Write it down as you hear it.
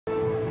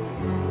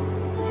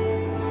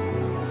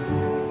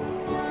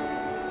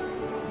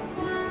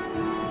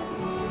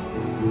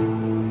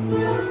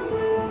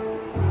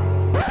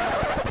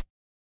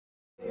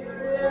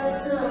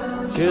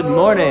Good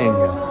morning!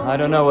 I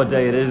don't know what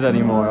day it is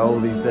anymore. All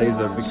these days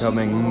are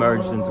becoming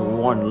merged into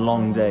one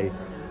long day.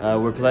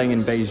 We're playing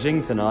in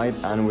Beijing tonight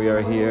and we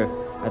are here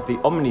at the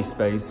Omni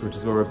Space, which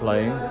is where we're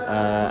playing,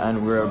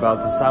 and we're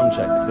about to sound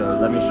check, so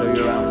let me show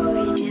you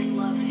around.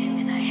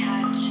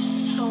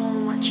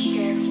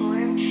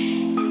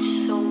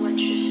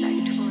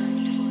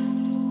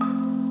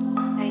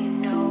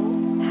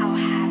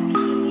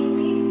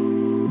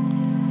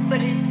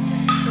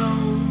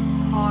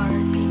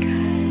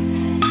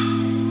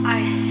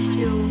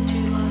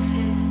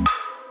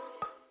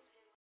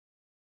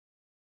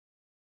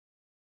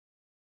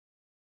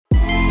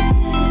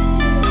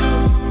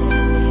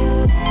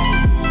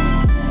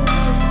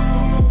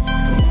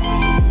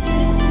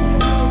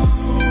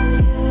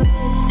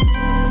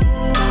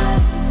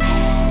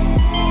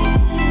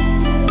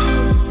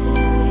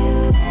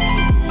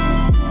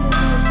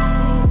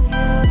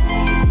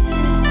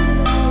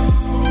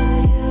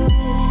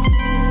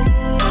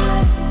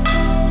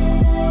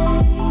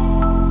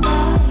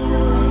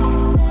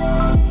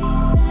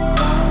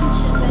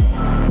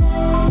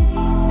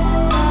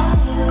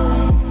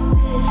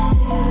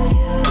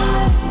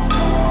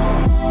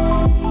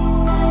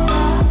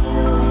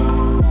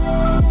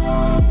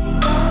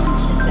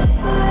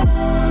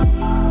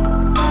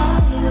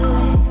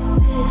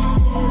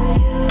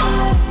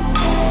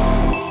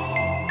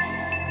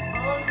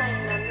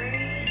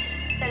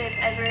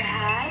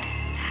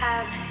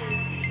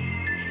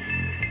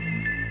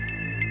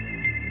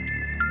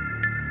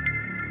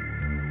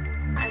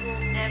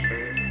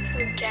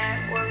 Forget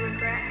or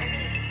regret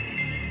any.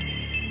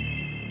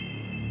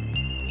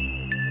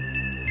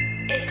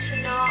 It's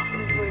not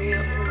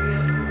real.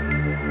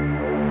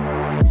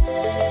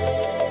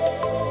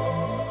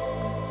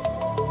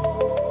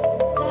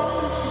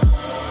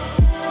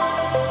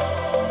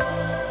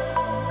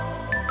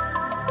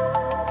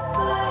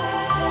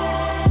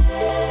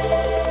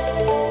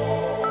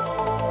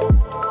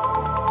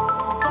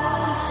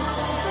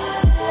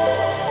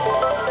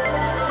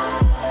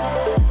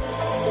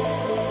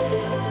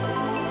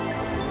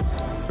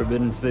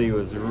 Forbidden City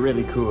was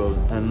really cool,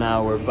 and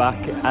now we're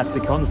back at the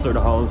concert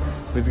hall.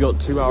 We've got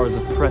 2 hours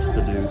of press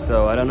to do,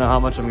 so I don't know how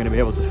much I'm going to be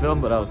able to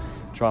film, but I'll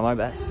try my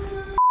best.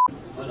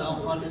 Voilà, on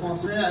parle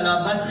français. À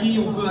la batterie,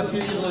 on peut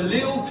accueillir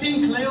Léo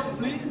Pink. Léo,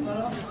 please.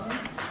 Voilà,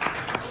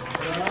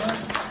 voilà.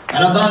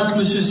 À la basse,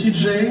 Monsieur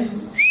CJ.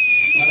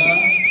 Voilà.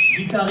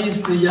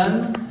 Guitariste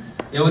Yann.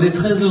 Et on est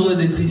très heureux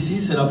d'être ici.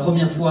 C'est la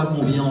première fois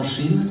qu'on vient en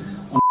Chine.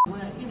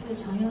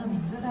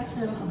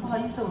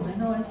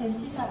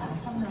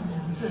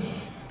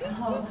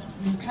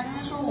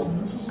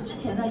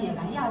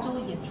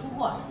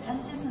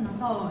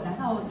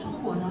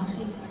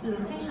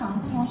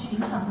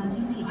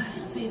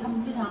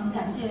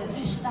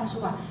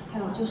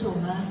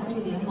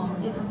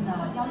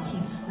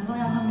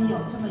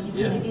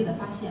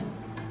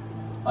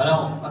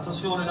 Alors,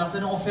 attention, les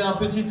Larsen, on fait un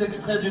petit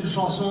extrait d'une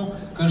chanson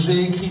que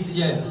j'ai écrite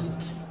hier.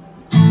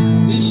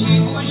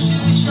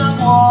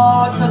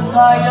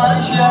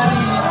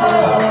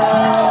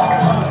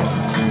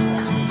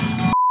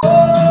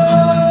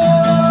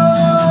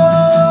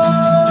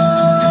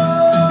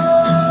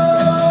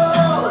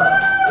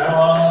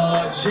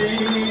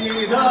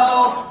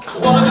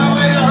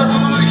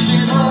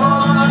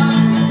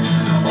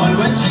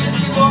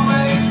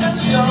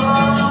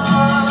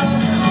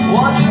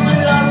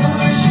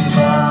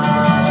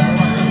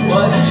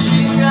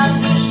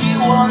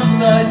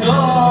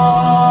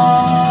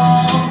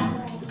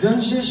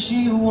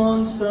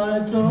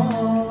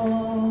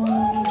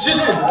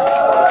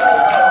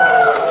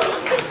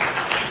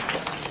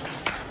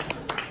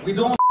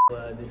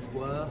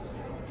 D'espoir,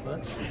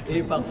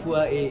 et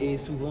parfois et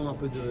souvent un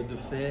peu de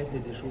fête et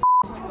des choses.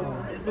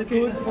 Is it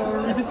good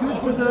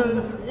for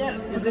the? Yeah.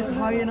 Is it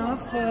high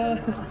enough?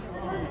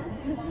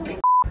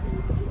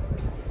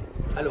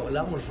 Alors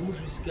là, on joue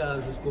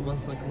jusqu'au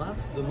 25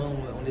 mars. Demain,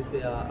 on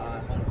était à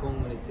Hong Kong,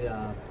 on était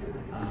à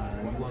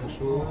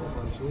Guangzhou,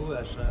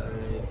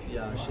 et puis à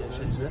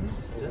Shenzhen.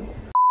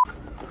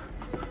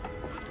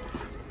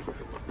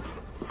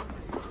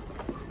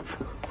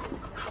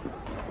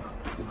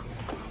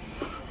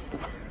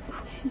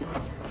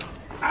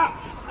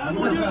 Ah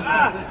mon Dieu!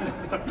 Ah!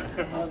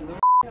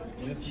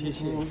 Merci.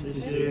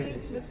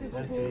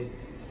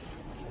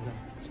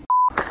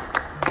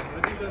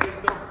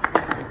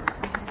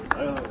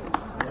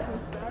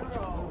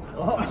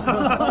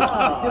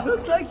 It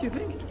looks like, you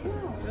think?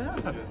 Yeah.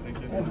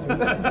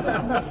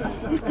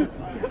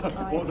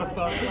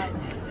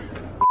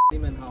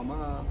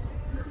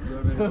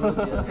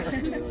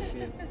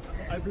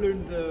 I've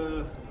learned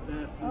that.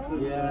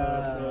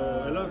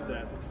 So I love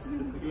that. It's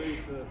a great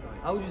sign.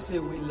 How do you say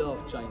we love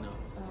China?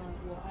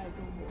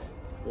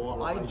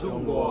 我爱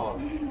中国。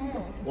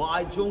我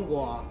爱中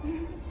国。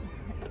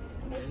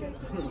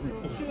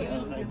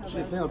 Je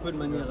l'ai fait un peu de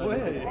manière.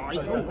 Ouais.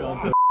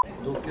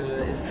 Donc,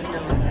 est-ce qu'il y a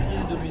un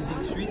style de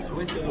musique suisse?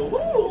 Oui, c'est le. Vous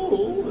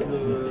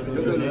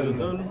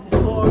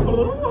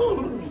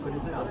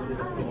connaissez un peu les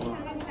restaurants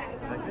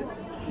raclette?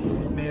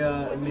 Mais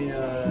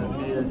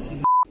si.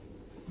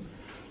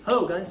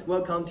 Hello guys,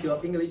 welcome to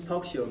your English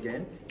talk show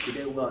again.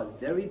 Today we are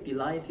very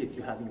delighted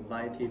to have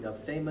invited a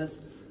famous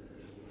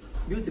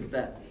music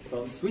band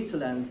from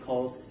Switzerland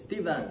called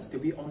Yvan to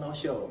be on our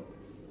show.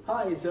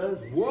 Hi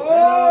sirs.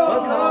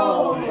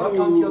 Whoa!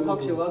 Welcome to your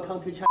talk show.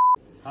 Welcome to China.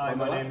 Hi,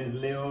 my name is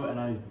Leo and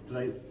I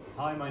play.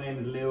 Hi, my name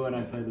is Leo and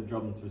I play the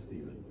drums for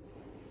Stevens.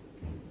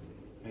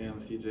 Hey, I'm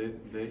CJ,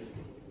 bass.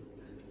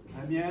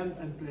 I'm Yann,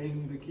 I'm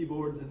playing the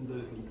keyboards and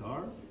the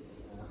guitar.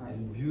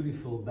 And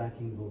beautiful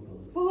backing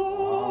vocals.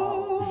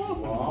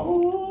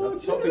 Wow,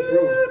 that's topic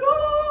proof.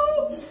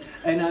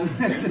 And I'm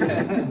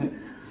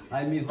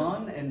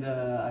Yvan, and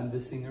I'm the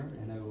singer,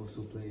 and I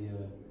also play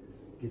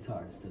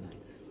guitars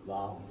tonight.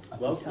 Wow,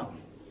 welcome.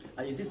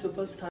 Is this the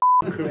first time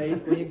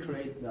when you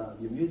create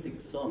your music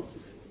songs?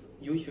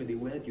 Usually,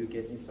 where do you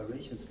get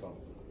inspirations from?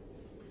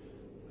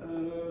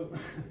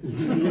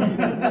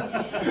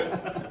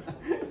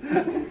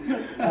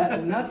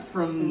 Not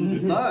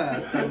from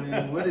that. I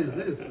mean, what is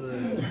this?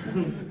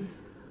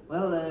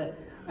 Well,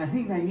 I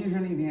think that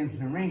usually the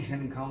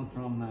inspiration comes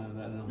from.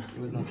 No, it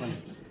was not funny.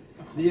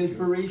 The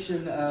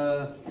inspiration.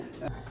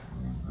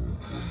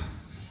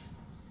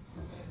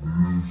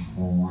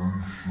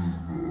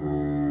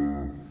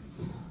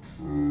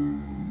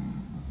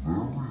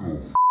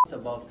 It's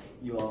about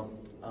your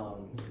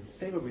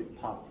favorite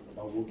part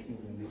about working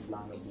in this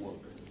line of work.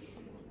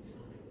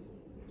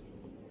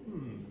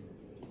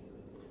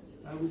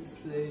 I would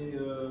say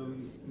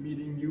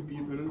meeting new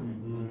people,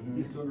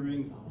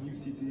 discovering new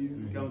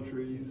cities,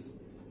 countries,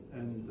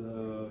 and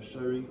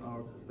sharing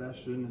our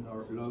passion and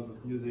our love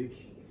of music,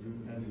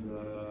 and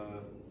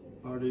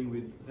partying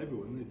with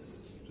everyone. It's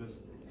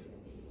just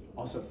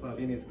Also, I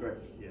think it's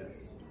great.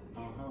 yes.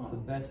 It's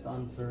the best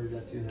answer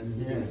that you have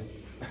to give.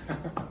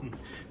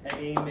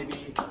 Any maybe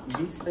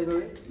least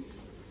favorite?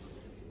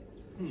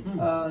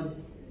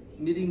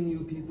 Meeting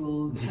new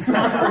people,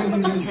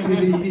 discovering new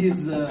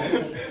cities.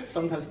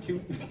 Sometimes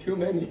too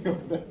many of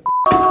them.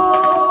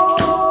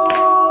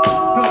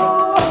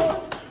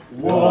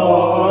 我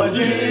知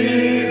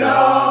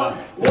道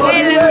我的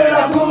未来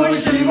不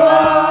希望，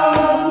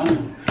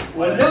我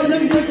认真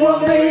地过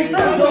每一分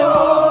钟。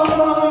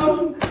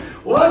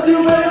我的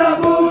未来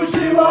不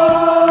希望，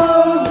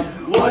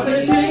我的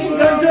心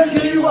跟着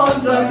希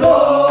望转动。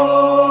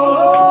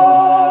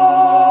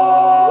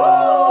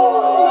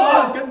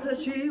跟着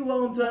希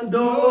望转动。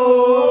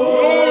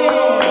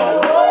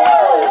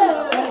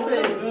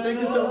Thank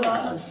you so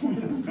much.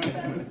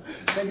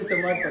 Thank you so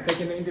much for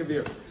taking the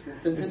interview.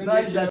 It's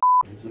nice that...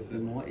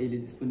 Exactement, et il est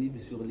disponible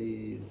sur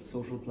les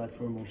social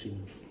platforms en Chine,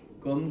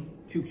 comme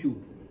QQ.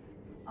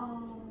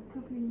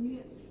 quelques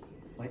minutes.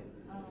 Ouais.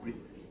 Oui.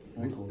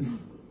 Entre autres.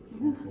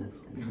 Entre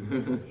autres.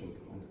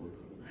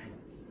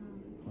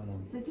 Voilà.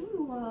 C'est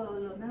toujours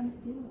le même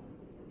style.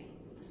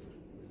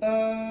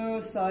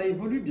 Ça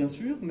évolue bien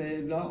sûr,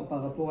 mais là,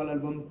 par rapport à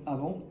l'album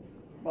avant,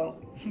 pardon,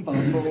 par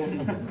rapport au...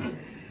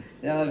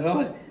 Et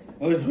avant,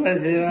 au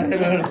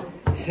troisième,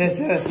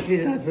 c'est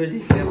aussi un peu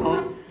différent.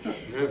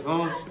 Je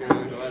pense que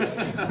voilà.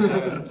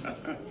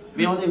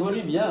 Mais on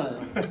évolue bien.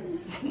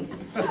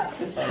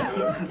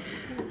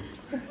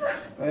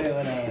 Ouais,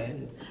 voilà. Ouais.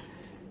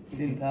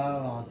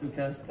 Sinta, en tout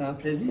cas, c'était un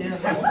plaisir.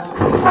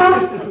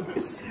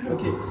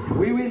 Ok.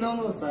 Oui, oui, non,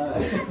 non, ça.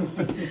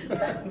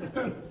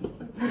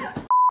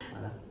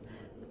 Voilà.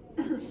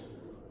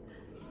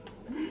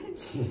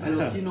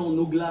 Alors sinon,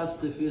 nos glaces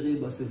préférées,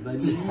 bah, c'est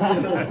vanille.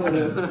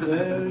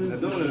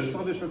 J'adore le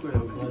soir de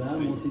chocolat aussi. Voilà,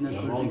 mon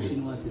synaptique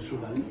chinois, c'est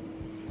cheval.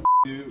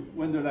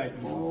 Wonderlight,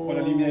 pour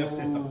la lumière,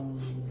 c'est pas.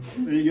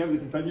 Les gars, vous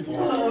êtes une famille pour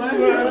moi.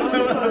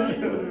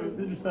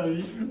 Une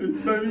famille. Une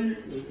famille.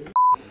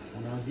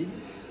 On a un vide.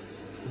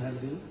 On a un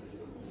vide.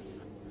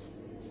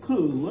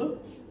 Cool.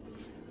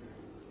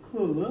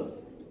 Cool.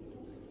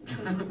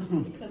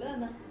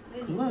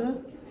 Cool.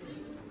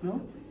 Non?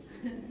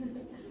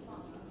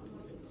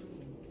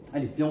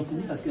 Allez, puis on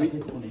finit parce qu'après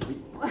il faut qu'on écrit.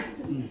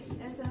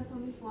 C'est la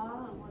première fois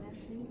en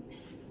Chine.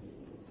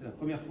 C'est la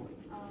première fois.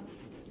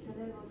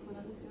 Quelle est votre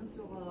impression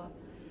sur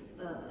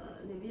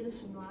les villes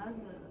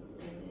chinoises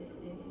et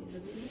les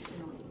villes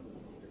chinoises?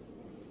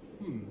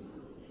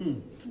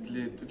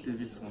 Toutes les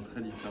villes sont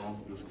très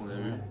différentes de ce qu'on a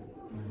vu.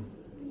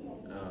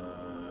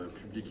 Le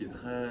public est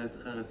très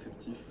très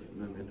réceptif,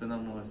 même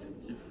étonnamment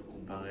réceptif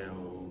comparé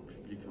au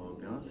public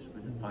européen, si je peux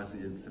dire. Enfin,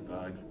 c'est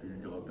pas que le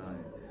public européen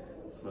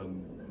soit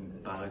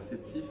pas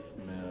réceptif,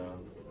 mais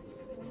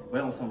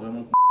ouais, on sent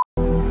vraiment.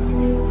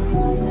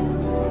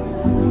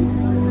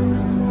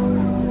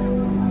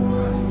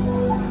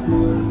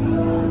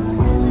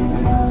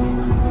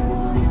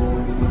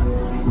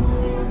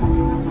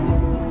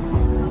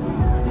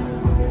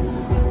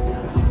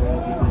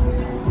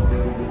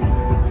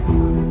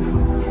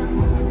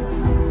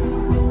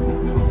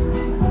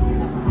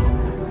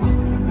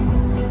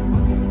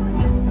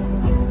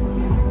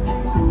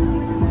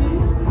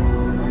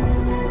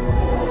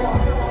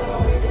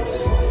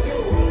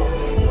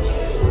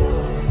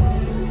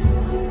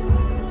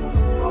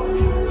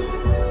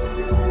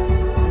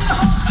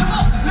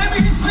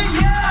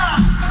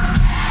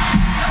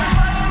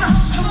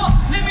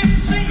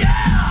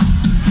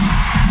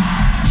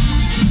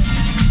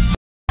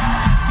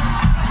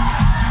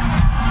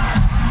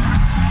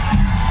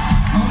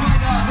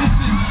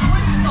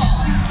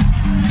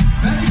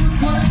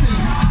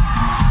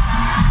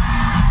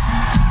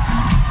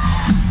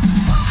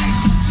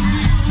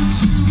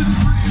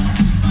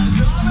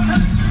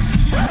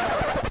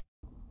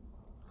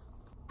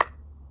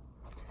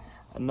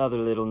 another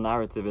little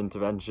narrative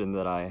intervention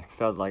that I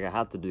felt like I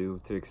had to do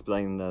to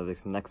explain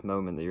this next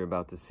moment that you're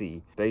about to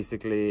see.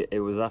 Basically, it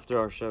was after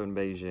our show in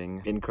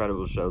Beijing.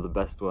 Incredible show, the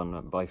best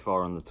one by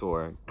far on the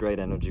tour. Great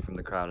energy from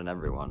the crowd and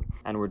everyone.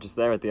 And we're just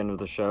there at the end of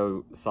the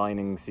show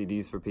signing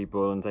CDs for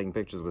people and taking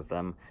pictures with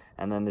them.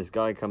 And then this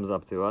guy comes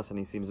up to us and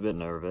he seems a bit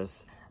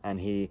nervous. And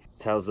he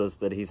tells us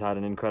that he's had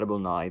an incredible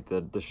night,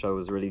 that the show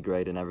was really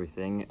great and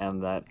everything,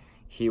 and that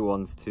he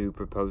wants to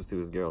propose to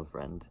his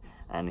girlfriend.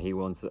 And he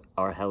wants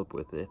our help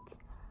with it.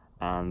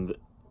 And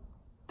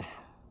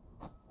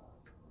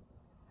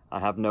I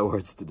have no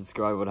words to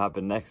describe what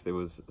happened next. It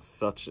was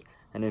such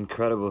an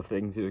incredible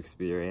thing to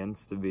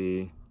experience, to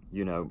be,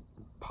 you know,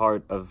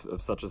 part of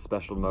such a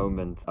special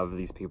moment of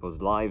these people's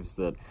lives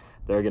that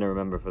they're going to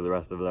remember for the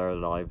rest of their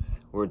lives.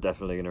 We're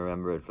definitely going to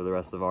remember it for the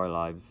rest of our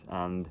lives.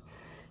 And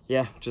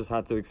yeah, just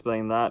had to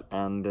explain that,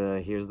 and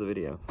here's the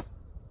video.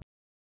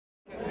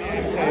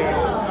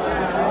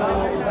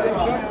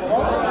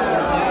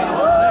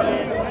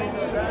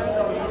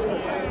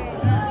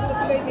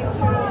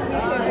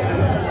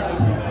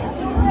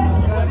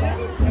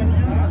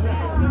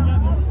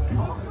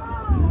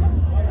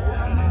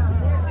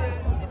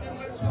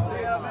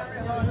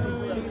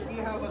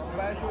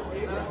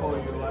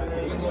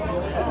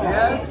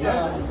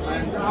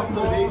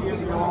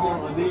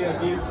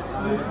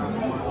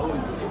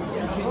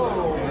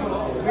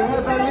 We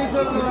have a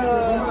little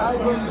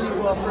album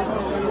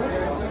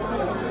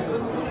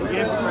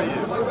gift for you.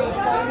 We will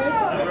sign it.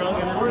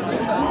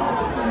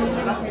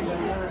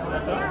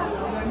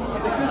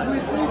 Because we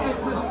think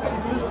it's a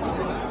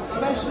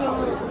special.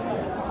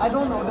 I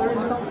don't know. There is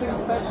something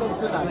special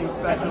tonight. Something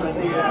special at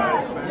the end.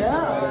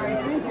 Yeah, I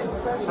think it's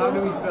special. How do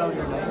we spell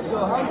your name? So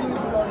how do you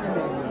spell your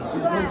name?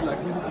 It goes like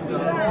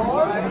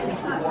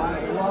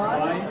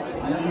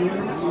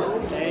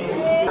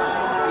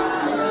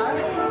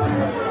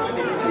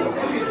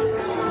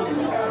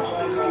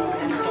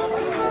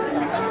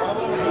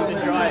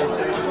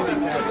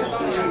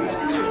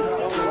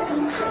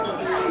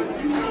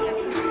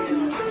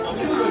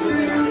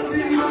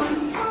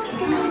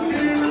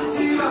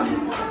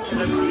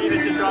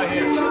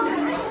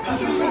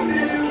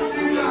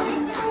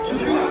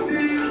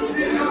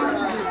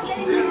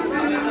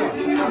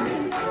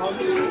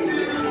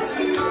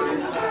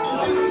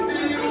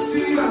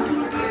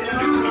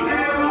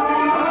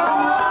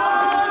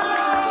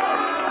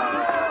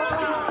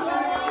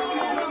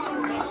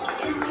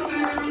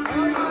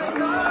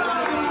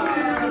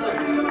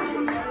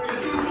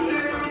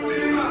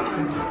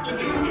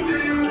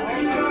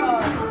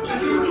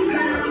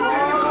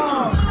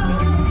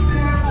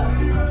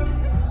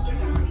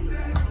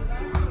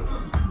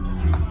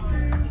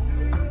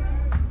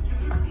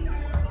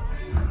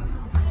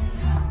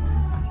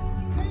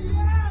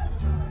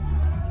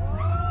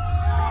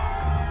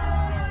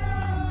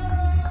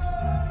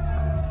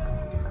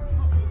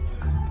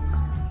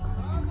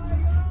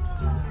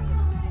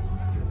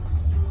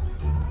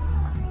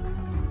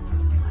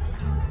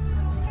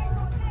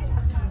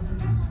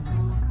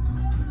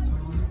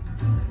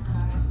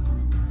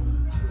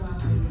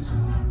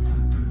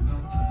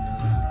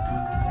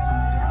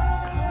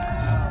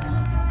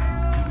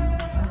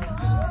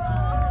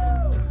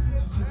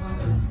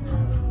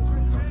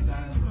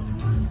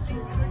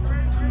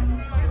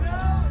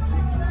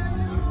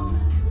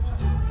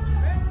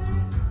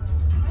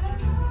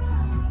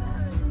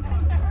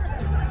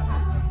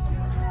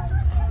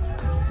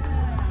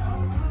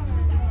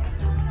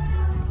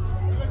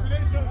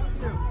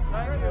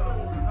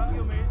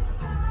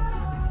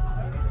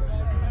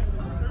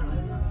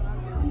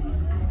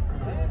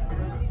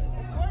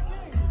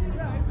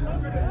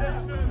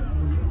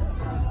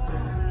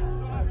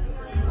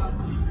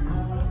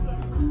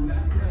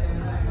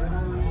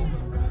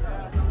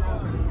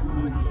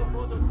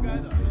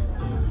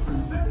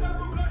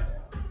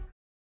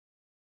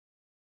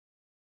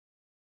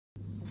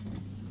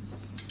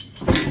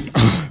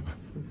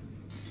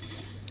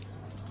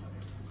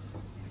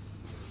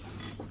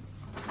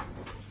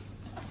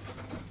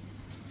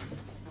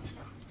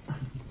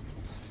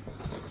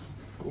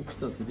Oh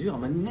putain, c'est dur,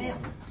 man, merde.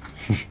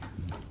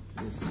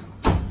 Yes.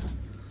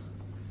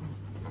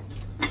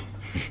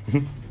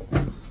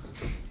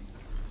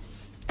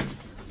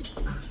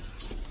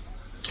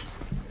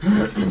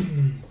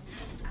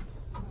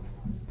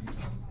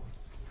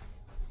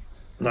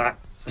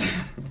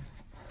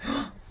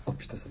 Oh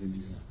putain, ça fait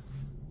bizarre.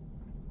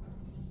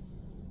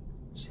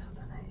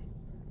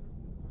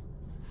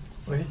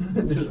 Oui,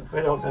 déjà. Ouais,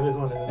 elle est rentrée à la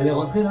maison. Elle est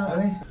rentrée là? Ah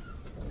ouais.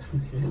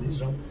 S'il y a des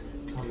gens.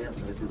 Oh merde,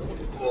 ça va être drôle.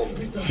 Oh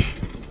putain.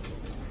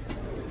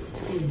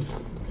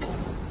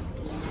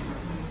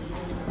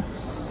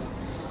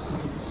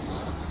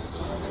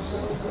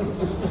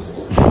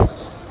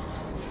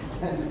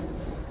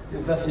 Tu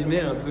veux pas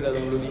filmer un peu là dans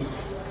le lobby?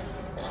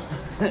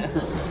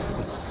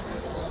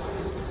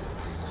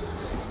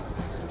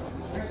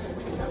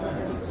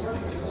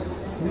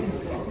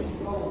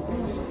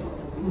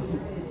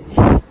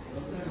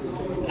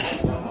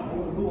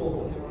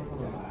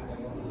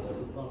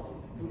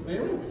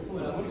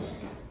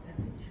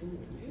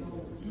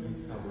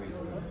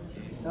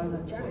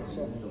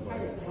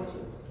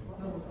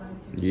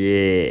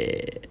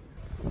 Yeah.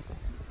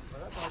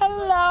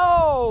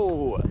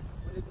 Hello!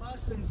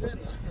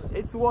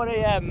 It's 1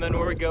 AM and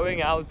we're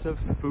going out to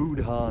food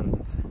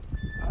hunt.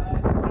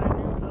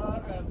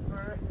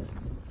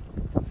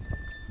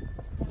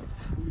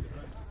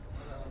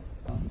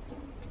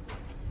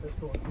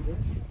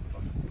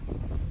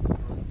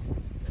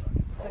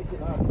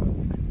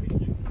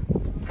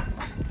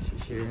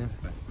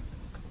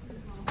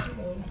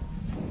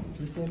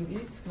 You can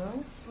eat now?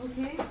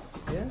 Okay.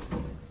 Yeah?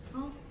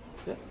 Oh.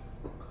 Yeah.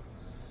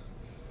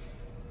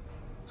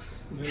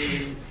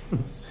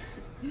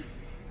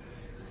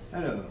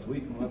 Alors,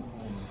 oui, on va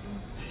prendre.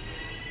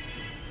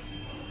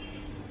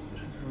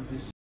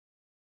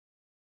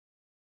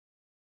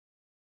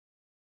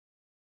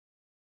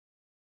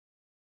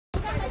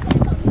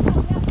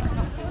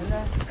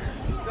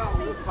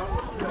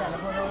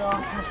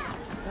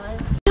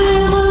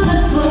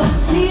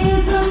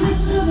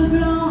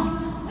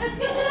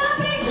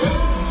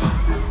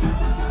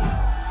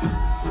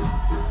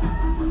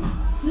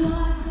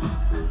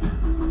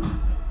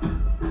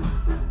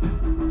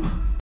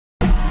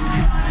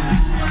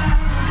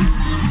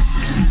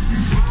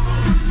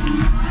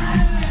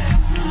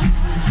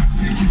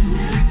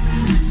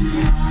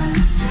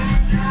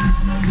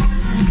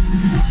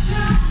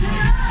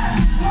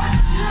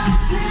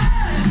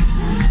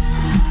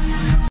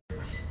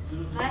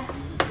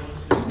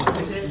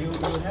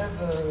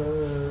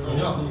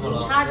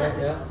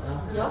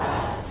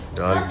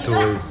 Dog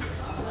toys.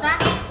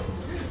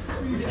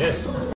 Yes.